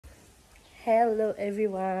Hello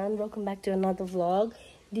everyone, welcome back to another vlog.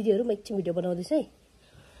 दिदीहरु म एकछिन video बनाउँदैछु है.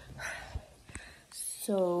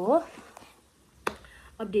 So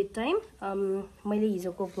update time. मैले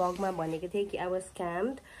हिजोको vlogमा भनेको थिए कि I was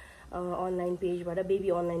scammed online page बाट, baby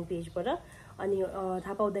online page बाट. अनि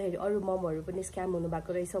थाहा पाउँदाखेरि अरु ममहरु पनि स्क्याम हुनु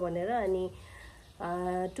भएको रहेछ भनेर अनि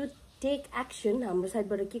to take action हाम्रो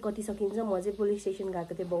साइडबाट के कति सकिन्छ म चाहिँ पुलिस स्टेसन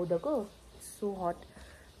गएको थिए बौद्धको. So hot,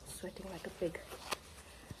 sweating like a pig.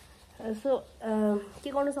 So के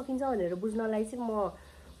गर्न सकिन्छ भनेर बुझ्नलाई चाहिँ म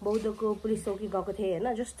बौद्धको पुलिस चौकी गएको थिए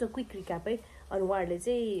हैन. जस्ट क्विक रिक्याप है. अनि उहाँहरुले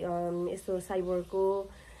चाहिँ यस्तो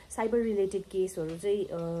साइबर रिलेटेड केसहरु चाहिँ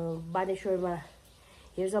बानेश्वरमा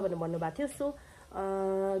हेर्छ भनेर भन्नु भएको थियो. सो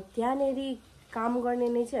त्यहाँनेरि काम गर्ने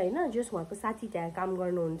नै चाहिँ हैन, जस्ट उहाँको साथी त्यहाँ काम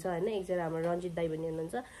गर्नुहुन्छ हैन. एकजना हाम्रो रञ्जित दाइ भन्ने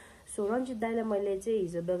हुनुहुन्छ. सो रञ्जित दाइलाई मैले चाहिँ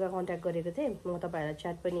हिजो बेलुका कन्ट्याक्ट गरेको थिएँ. म तपाईहरुलाई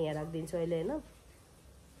च्याट पनि यहाँ राख्दिन्छु अहिले हैन.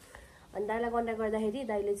 अनि दाइलाई कन्ट्याक्ट गर्दाखेरि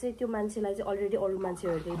दाइले चाहिँ त्यो मान्छेलाई चाहिँ अलरेडी अरु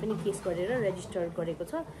मान्छेहरुले पनि केस गरेर रेजिस्टर गरेको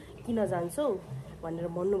छ, किन जान्छौ भनेर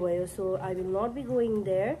भन्नुभयो. So I will not be going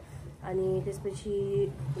there. अनि त्यसपछि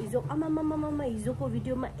हिजो आमामामामा हिजोको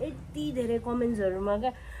भिडियोमा यति धेरै कमेन्ट्सहरुमा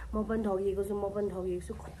क्या म पनि ठगिएको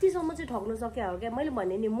छु कतिसम्म चाहिँ ठग्न सके हो क्या. मैले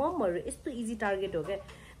भने नि ममहरु यस्तो इजी टार्गेट हो क्या,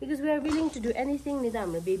 because we are willing to do anything नि त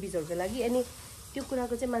हाम्रो बेबीजहरुको लागि. अनि त्यो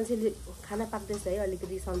कुराको चाहिँ मान्छेले खाना पाक्दैछ है,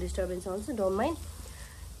 अलिकति साउन्ड डिस्टर्बेन्स आउँछ, डोन्ट माइन्ड.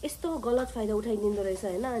 यस्तो गलत फाइदा उठाइदिँदो रहेछ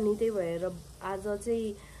हैन. अनि त्यही भएर आज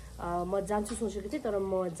चाहिँ म जान्छु सोचेको थिएँ, तर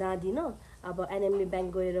म जादिन. अब एनएमबी बैंक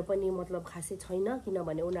गएर पनि मतलब खासै छैन,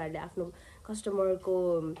 किनभने उनीहरुले आफ्नो कस्टमरको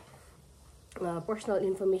पर्सनल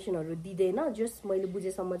इन्फर्मेसनहरु दिदैन. जस्ट मैले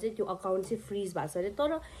बुझेसम्म चाहिँ त्यो अकाउन्ट चाहिँ फ्रीज भएको छ अरे.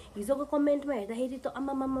 तर हिजोको कमेन्टमा हेर्दाखेरि त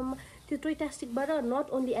आमामामा त्यो टोइटास्टिकबाट नट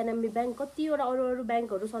ओन्ली एनएमबी बैंक, कतिवटा अरु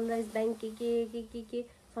बैंकहरु, सनराइज बैंक के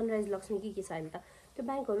सनराइज लक्ष्मी के छ अहिले त, त्यो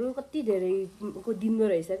बैंकहरु कति धेरै को दिन्दो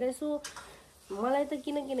रहेछ क्या. सो मलाई त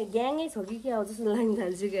किन ग्याङै छ कि के हो जस्तो लाग्न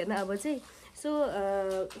थाल्छ कि हैन अब चाहिँ. सो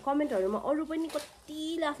कमेन्टहरुमा अरु पनि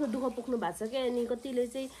कतिले आफ्नो दुःख पोख्नु भएको छ क्या. अनि कतिले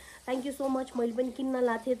चाहिँ थ्यांक यू सो मच, मैले पनि किन्न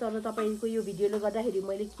लाथे तर तपाईको यो भिडियोले गर्दाखेरि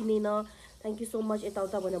मैले किनेन, थ्यांक यू सो मच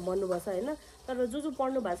यताउता भनेर भन्नुभएको छ हैन. तर जो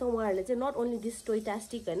पढ्नु भएको छ उहाँहरुले चाहिँ नट ओन्ली दिस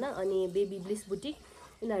टोइटास्टिक हैन अनि बेबी ब्लिस बुटिक,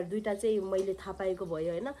 यिनीहरु दुईटा चाहिँ मैले थाहा पाएको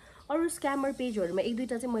भयो हैन. अरु स्क्यामर पेजहरुमा एक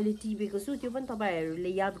दुईटा चाहिँ मैले टिपेको छु, त्यो पनि तपाईहरुले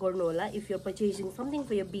याद गर्नु होला. If you are purchasing something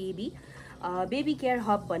for your baby, baby care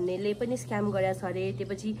hub भन्नेले पनि स्क्याम गरेछ अरे.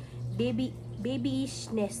 त्यसपछि बेबी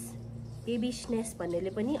स्नेस भन्नेले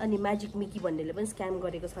पनि, अनि म्याजिक मिकी भन्नेले पनि स्क्याम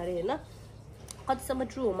गरेको छ अरे हैन. कतिसम्म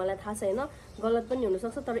ट्रु हो मलाई थाहा छैन, गलत पनि हुन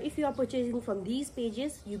सक्छ. तर if you are purchasing from this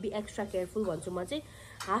pages you be extra careful भन्छु म चाहिँ.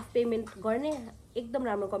 हाफ पेमेन्ट गर्ने, एकदम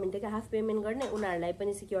राम्रो कमेन्ट थियो क्या, हाफ पेमेन्ट गर्ने उनीहरुलाई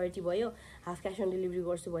पनि सिक्युरिटी भयो, हाफ क्याश अन डेलिभरी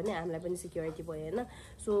गर्छु भने हामीलाई पनि सिक्युरिटी भयो हैन.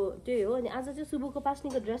 सो त्यही हो. अनि आज चाहिँ सुबुको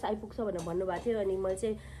पास्नीको ड्रेस आइपुग्छ भनेर भन्नुभएको थियो. अनि मैले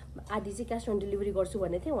चाहिँ आधी चाहिँ क्याश अन डेलिभरी गर्छु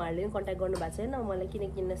भनेको थिएँ. उहाँहरूले पनि कन्ट्याक्ट गर्नुभएको छैन मलाई,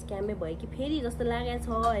 किन स्क्यामै भयो कि फेरि जस्तो लागेको छ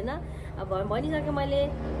हैन. अब भनिसकेँ मैले,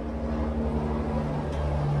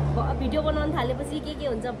 भिडियो बनाउन थालेपछि के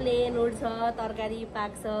हुन्छ, प्लेन उड्छ, तरकारी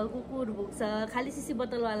पाक्छ, कुकुर भुक्छ, खाली सिसी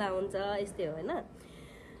बोतलवाला हुन्छ, यस्तै हो हैन.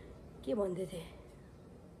 के भन्दै थिए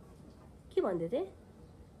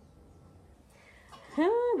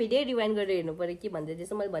भिडियो रिवाइन्ड गरेर हेर्नु पर्यो के भन्दै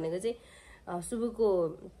थिएछ. मैले भनेको चाहिँ सुबुको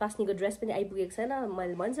पास्नीको ड्रेस पनि आइपुगेको छैन.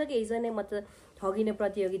 मैले भनिसकेँ हिजो नै म त ठगिने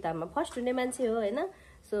प्रतियोगितामा फर्स्ट हुने मान्छे हो हैन.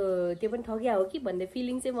 सो त्यो पनि ठगिया हो कि भन्ने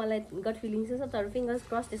फिलिङ चाहिँ मलाई, गट फिलिङ चाहिँ छ. तर फिङ्गर्स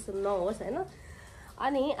क्रस त्यस्तो नहोस् हैन.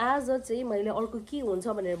 अनि आज चाहिँ मैले अर्को के हुन्छ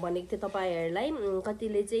भनेर भनेको थिएँ तपाईहरुलाई.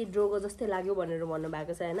 कतिले चाहिँ ड्रोगो जस्तै लाग्यो भनेर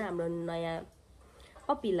भन्नुभएको छ हैन. हाम्रो नयाँ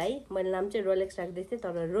पप्पीलाई मैले नाम चाहिँ रोलेक्स राख्दै थिएँ,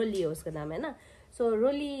 तर रोली हो उसको नाम हैन. सो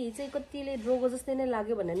रोली चाहिँ कतिले ड्रोगो जस्तै नै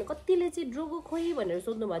लाग्यो भनेर, कतिले चाहिँ ड्रोगो खोइ भनेर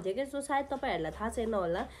सोध्नु भएको थियो क्या. सो सायद तपाईहरुलाई थाहा छैन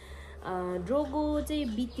होला, ड्रोगो चाहिँ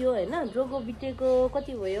बित्यो हैन. ड्रोगो बितेको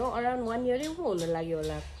कति भयो, अराउन्ड 1 इयर हुन लाग्यो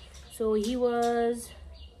होला. So he was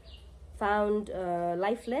found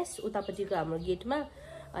lifeless उतापट्टिको हाम्रो गेटमा.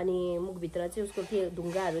 अनि मुखभित्र चाहिँ उसको के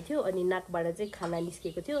ढुङ्गाहरू थियो, अनि नाकबाट चाहिँ खाना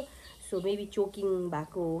निस्केको थियो. सो मेबी चोकिङ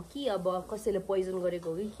भएको हो कि अब कसैले पोइजन गरेको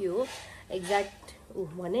हो कि के हो एक्ज्याक्ट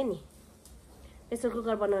भने नि. प्रेसर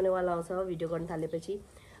कुकर बनाउनेवाला आउँछ भिडियो गर्न थालेपछि.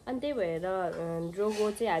 अनि त्यही भएर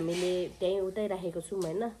ड्रोगो चाहिँ हामीले त्यहीँ उतै राखेको छौँ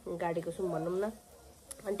हैन, गाडेको छौँ भनौँ न.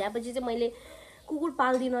 अनि त्यसपछि चाहिँ मैले कुकुर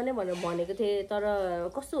पाल्दिनँ नै भनेर भनेको थिएँ. तर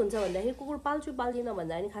कस्तो हुन्छ भन्दाखेरि कुकुर पाल्दिनँ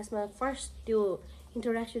भन्दाखेरि खासमा फर्स्ट त्यो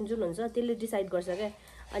इन्टरेक्सन जुन हुन्छ त्यसले डिसाइड गर्छ क्या.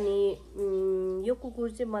 अनि यो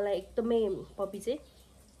कुकुर चाहिँ मलाई एकदमै पपी चाहिँ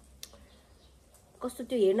कस्तो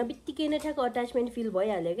त्यो हेर्न बित्तिकै नै ठ्याक्क अट्याचमेन्ट फिल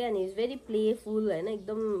भइहाल्यो क्या. अनि इज भेरी प्लेफुल हैन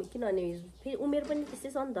एकदम, किनभने फेरि उमेर पनि त्यस्तै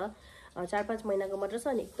छ नि त, 4-5 महिनाको मात्र छ.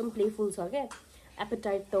 अनि एकदम प्लेफुल छ क्या.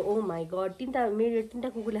 एपेटाइट त ओ माई गड, मेरो 3टा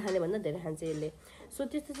कुकुरले खाने भन्दा धेरै खान्छ यसले. सो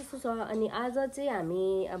त्यस्तो त्यस्तो छ। अनि आज चाहिँ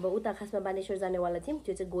हामी अब उता खासमा बानेश्वर जानेवाला थियौँ,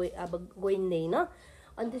 त्यो चाहिँ गइँदैन।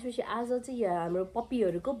 अनि त्यसपछि आज चाहिँ हाम्रो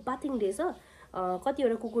पप्पीहरूको बाथिङ डे छ।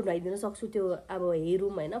 कतिवटा कुकुर नुहाइदिन सक्छु त्यो अब हेरौँ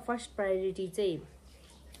होइन। फर्स्ट प्रायोरिटी चाहिँ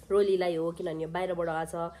रोलीलाई हो, किनभने यो बाहिरबाट आएको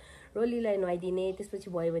छ। रोलीलाई नुहाइदिने, त्यसपछि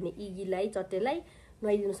भयो भने इगीलाई चट्टेलाई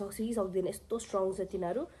नुहाइदिन सक्छु कि सक्दैन, यस्तो स्ट्रङ छ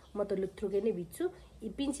तिनीहरू। म त लुत्रुकै नै भिज्छु।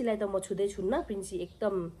 प्रिन्सीलाई त म छुँदै छुन्न, प्रिन्सी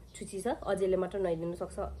एकदम छुची छ। अझैले मात्र नुहाइदिनु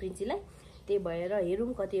सक्छ प्रिन्सीलाई। त्यही भएर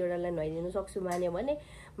हेरौँ कतिवटालाई नुहाइदिनु सक्छु, मान्यो भने।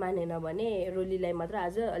 मानेन भने रोलीलाई मात्र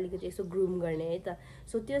आज अलिकति यसो ग्रुम गर्ने है त।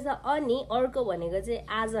 सो त्यो छ। अनि अर्को भनेको चाहिँ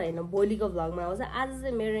आज होइन भोलिको भ्लगमा आउँछ। आज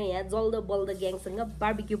चाहिँ मेरो यहाँ जल्दो बल्दो ग्याङसँग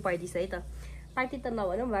बार्बिक्यू पार्टी छ है त। पार्टी त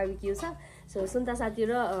नभनौँ, बार्बिक्यू छ। सो सुन्ता साथी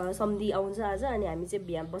र सम्धी आउँछ आज। अनि हामी चाहिँ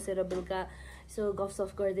बिहान बसेर बेलुका यसो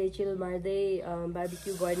गफसफ गर्दै चिल मार्दै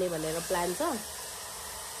बार्बिक्यू गर्ने भनेर प्लान छ।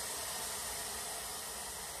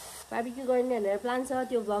 बार्बिक्यू गर्ने भनेर प्लान छ।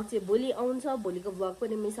 त्यो भ्लग चाहिँ भोलि आउँछ। भोलिको भ्लग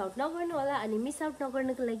पनि मिस आउट नगर्नु होला। अनि मिस आउट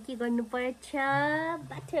नगर्नुको लागि के गर्नुपर्छ,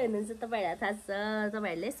 बाठो हुनुहुन्छ तपाईँहरूलाई थाहा छ,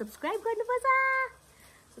 तपाईँहरूले सब्सक्राइब गर्नुपर्छ।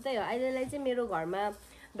 सो त्यही हो। अहिलेलाई चाहिँ मेरो घरमा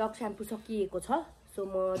डग स्याम्पू सकिएको छ। सो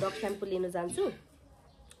म डग स्याम्पू लिन जान्छु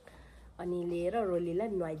अनि लिएर रोलीलाई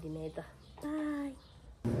नुहाइदिने है त। बाई।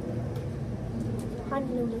 पानी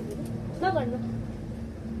ल्याउनु नगर्नु,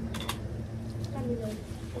 पानी ल्याउनु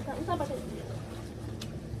उताबाट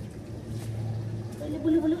अहिले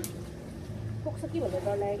बुलु बुलु पोख्छ कि भनेर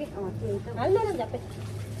डर लाग्यो कि। त्यही त हाल्नु न झ्याप्पै।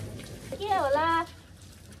 के होला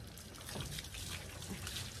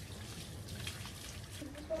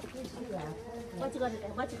पछि गरेर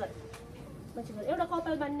एउटा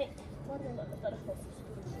कपाल बान्ने पर्दैन तर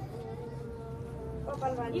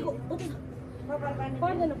कपाल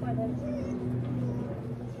पर्दैन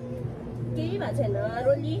केही भएको छैन।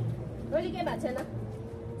 रोली केही भएको छैन।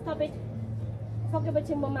 तपाईँ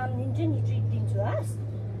सकेपछि म माम दिन्छु नि, ट्रिट दिन्छु। हस्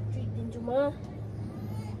ट्रिट दिन्छु म,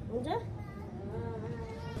 हुन्छ।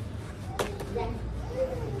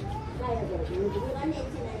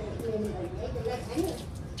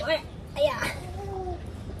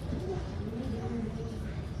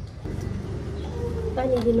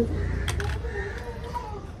 पानी दिनु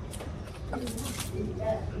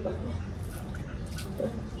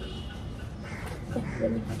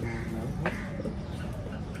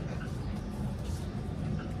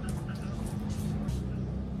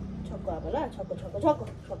छक्को अब ल, छक्को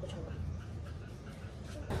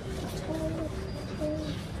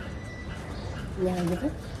यहाँ देख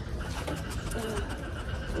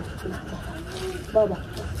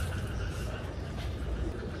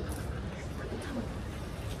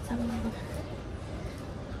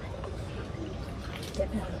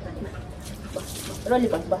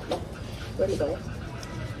बाबा रोली भयो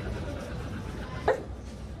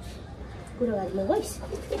कुरो गर्नु गइस।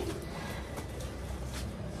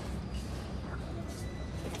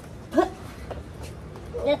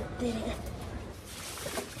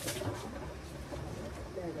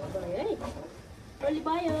 रोली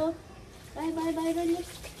भयो। By Roli by by Roli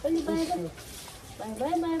by ल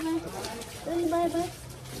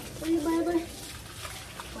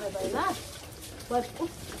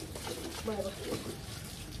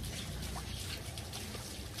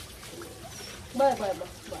बाई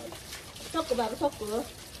सक्को बाबा सक्को है।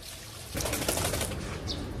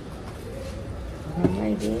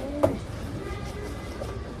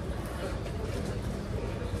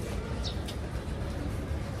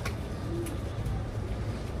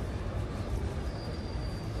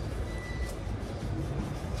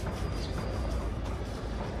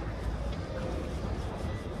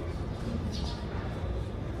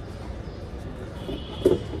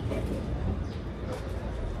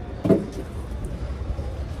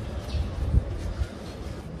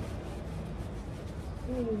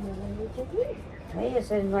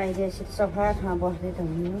 यसरी नुहाइदिएपछि सफा ठाउँ बस्दै त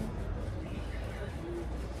हुनु।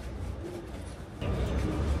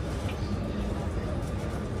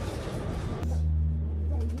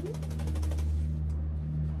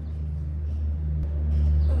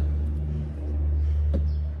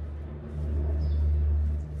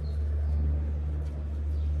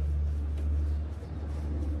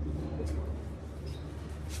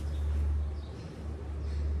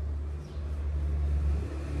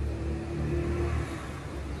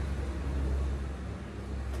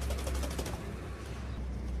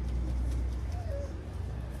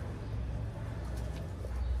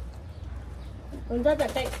 हुन्छ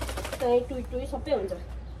झट्टै टुई टुई सबै हुन्छ।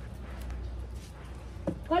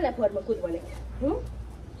 कसलाई फोनमा कुद भनेको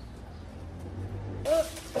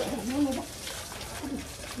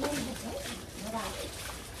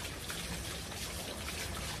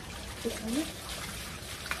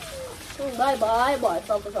भयो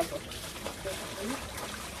सक्यो Bye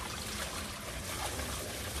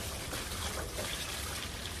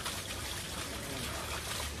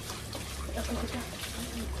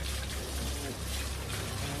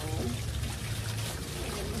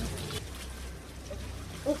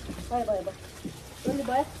bye bye. Really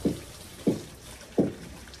bye.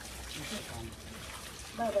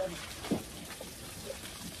 Bye bye.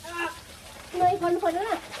 Này con phần nữa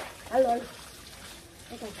nè. Alo.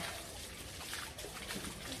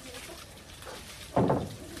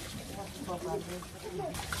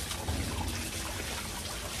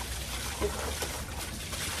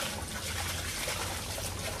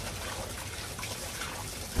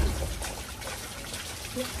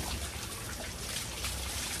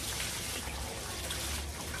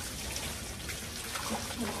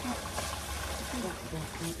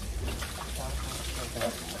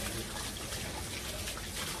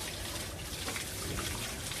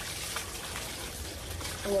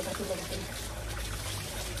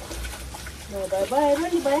 Rồi bye bye, nó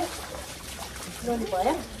đi bye. Rồi đi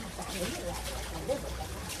bye.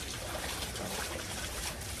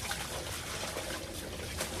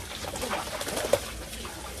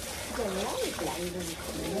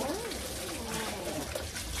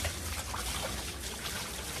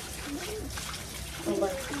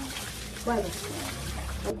 Bye.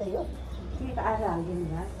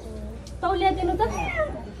 Tao lihat ini tuh.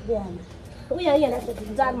 Oh iya iya nanti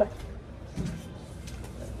jangan mah.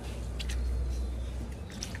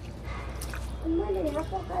 Mana ni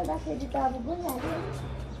apa kau dah sedih tahu bukan?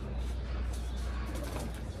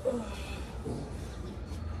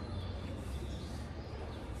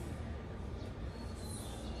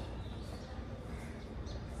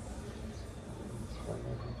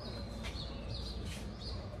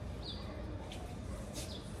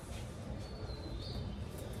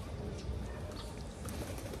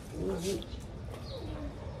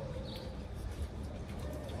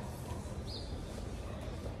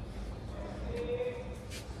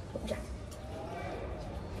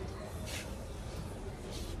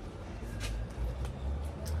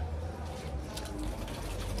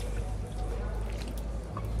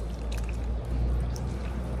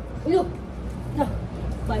 Look, no,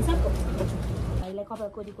 baisa ko. Ahí कपाल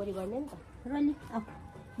कोरी कोरी गर्ने नि त रली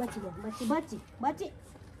बच्ची बच्ची बच्ची बच्ची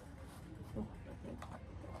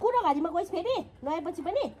कुरो घारीमा गइस फेरि नआएपछि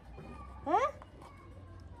पनि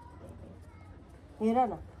हेर न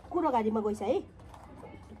कुरो घारीमा गइस है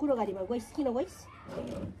कुरो घारीमा गइस किन गइस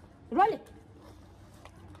रली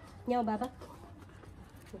यहाँ बाबा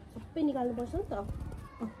सबै निकाल्नु पर्छ नि त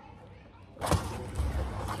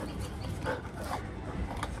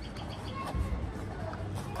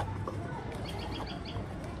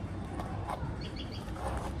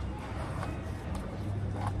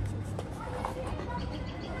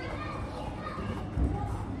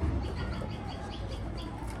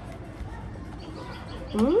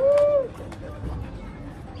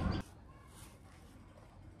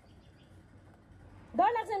डर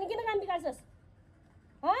लाग्छ नि किन काम बिगार्छस्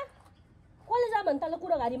कसले जा भन् तल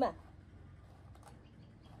कुरो घारीमा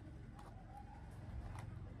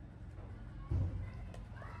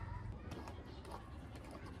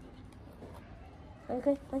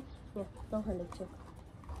खै यहाँ नखाने छु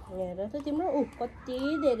हेर त तिम्रो कति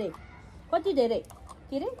धेरै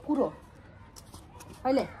के रे कुरो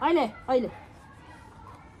अहिले अहिले अहिले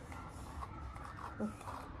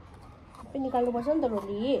सबै निकाल्नुपर्छ नि त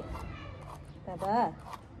रोली बाबा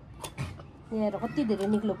यहाँ कति धेरै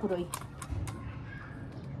निक्लो कुरो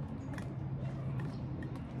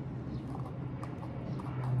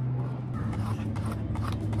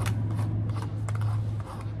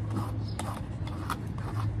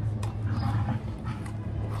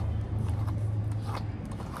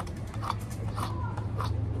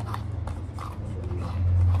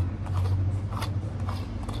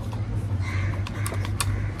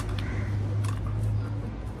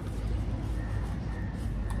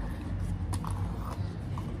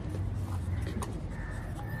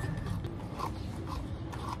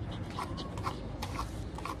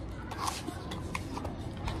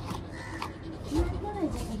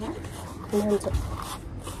हुन्छ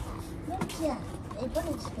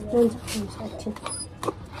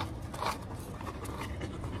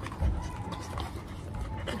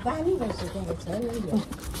बानी भइसकेको छ नि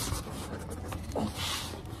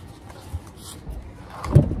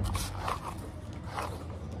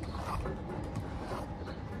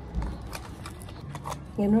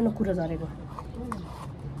हेर्नु न कुरो झरेको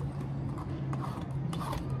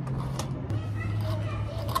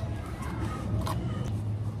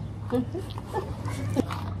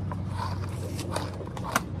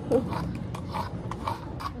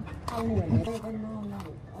आउने भनेर नआउनु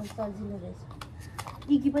सजिलो रहेछ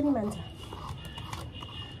इकी पनि मान्छ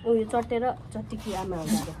ओ यो चटेर चट्टीकी आमा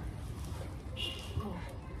हुन्छ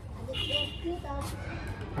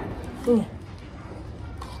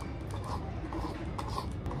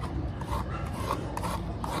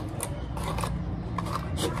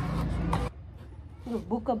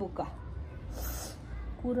बुक्का बुक्का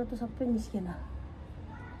कुरा त सबै निस्केन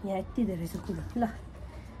यहाँ यति धेरै छ कुरा ल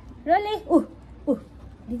रले ओ ओ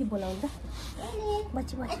दिदी बोलाउनु त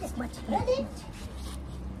बच्ची बच्ची बच्ची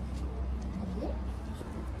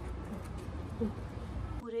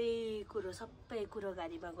पुरै कुरो सबै कुरो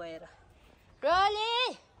गाडीमा गएर रले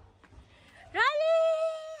रले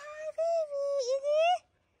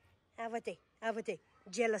अब चाहिँ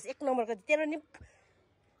जेलस एक नम्बरको तेरो नि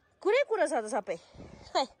कुरै कुरो छ त सबै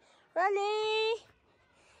खै रले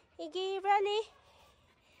इगी रले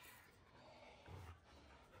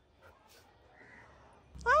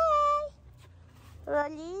हाय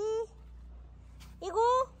रली इगो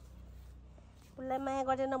उसलाई माया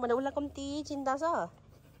गरेन भने उसलाई कम्ती चिन्ता छ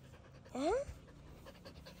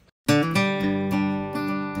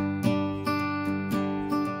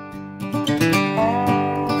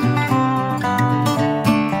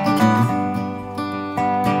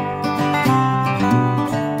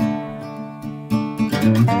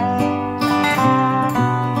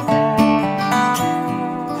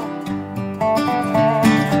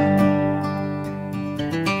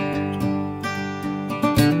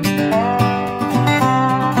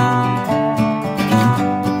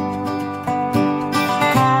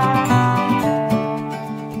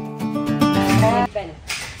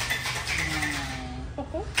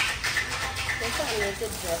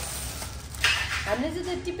हामीले चाहिँ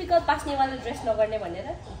त्यो टिपिकल पास्नेवाला ड्रेस नगर्ने भनेर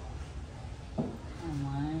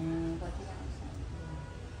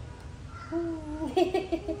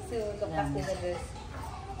सुको पास्नेको ड्रेस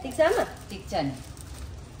ठिक छ आमा ठिक छ नि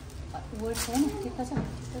वर्ड छैन ठिक छ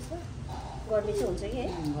गर्ने चाहिँ हुन्छ कि है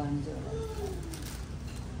गर्नु चाहिँ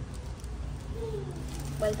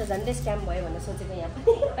मैले त झन्डै स्क्याम भयो भनेर सोचेको यहाँ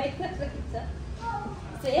पनि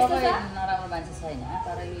नराम्रो मान्छे छैन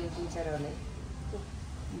तर यो टिचरहरूले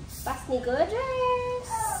पास्नेको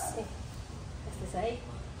ड्रेस यस्तो छ है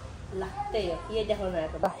ल त्यही हो यही देखाउनु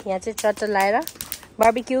आएको यहाँ चाहिँ चट्ट लाएर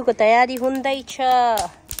बार्बिक्यूको तयारी हुँदैछ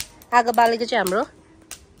आगो बालेको चाहिँ हाम्रो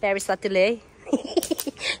प्यारिस साथीले है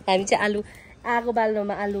हामी चाहिँ आगो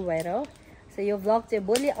बाल्नुमा आलु भएर हो सो यो भ्लग चाहिँ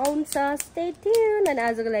भोलि आउँछ स्टे ट्युन अनि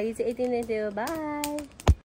आजको लागि चाहिँ यति नै थियो बाई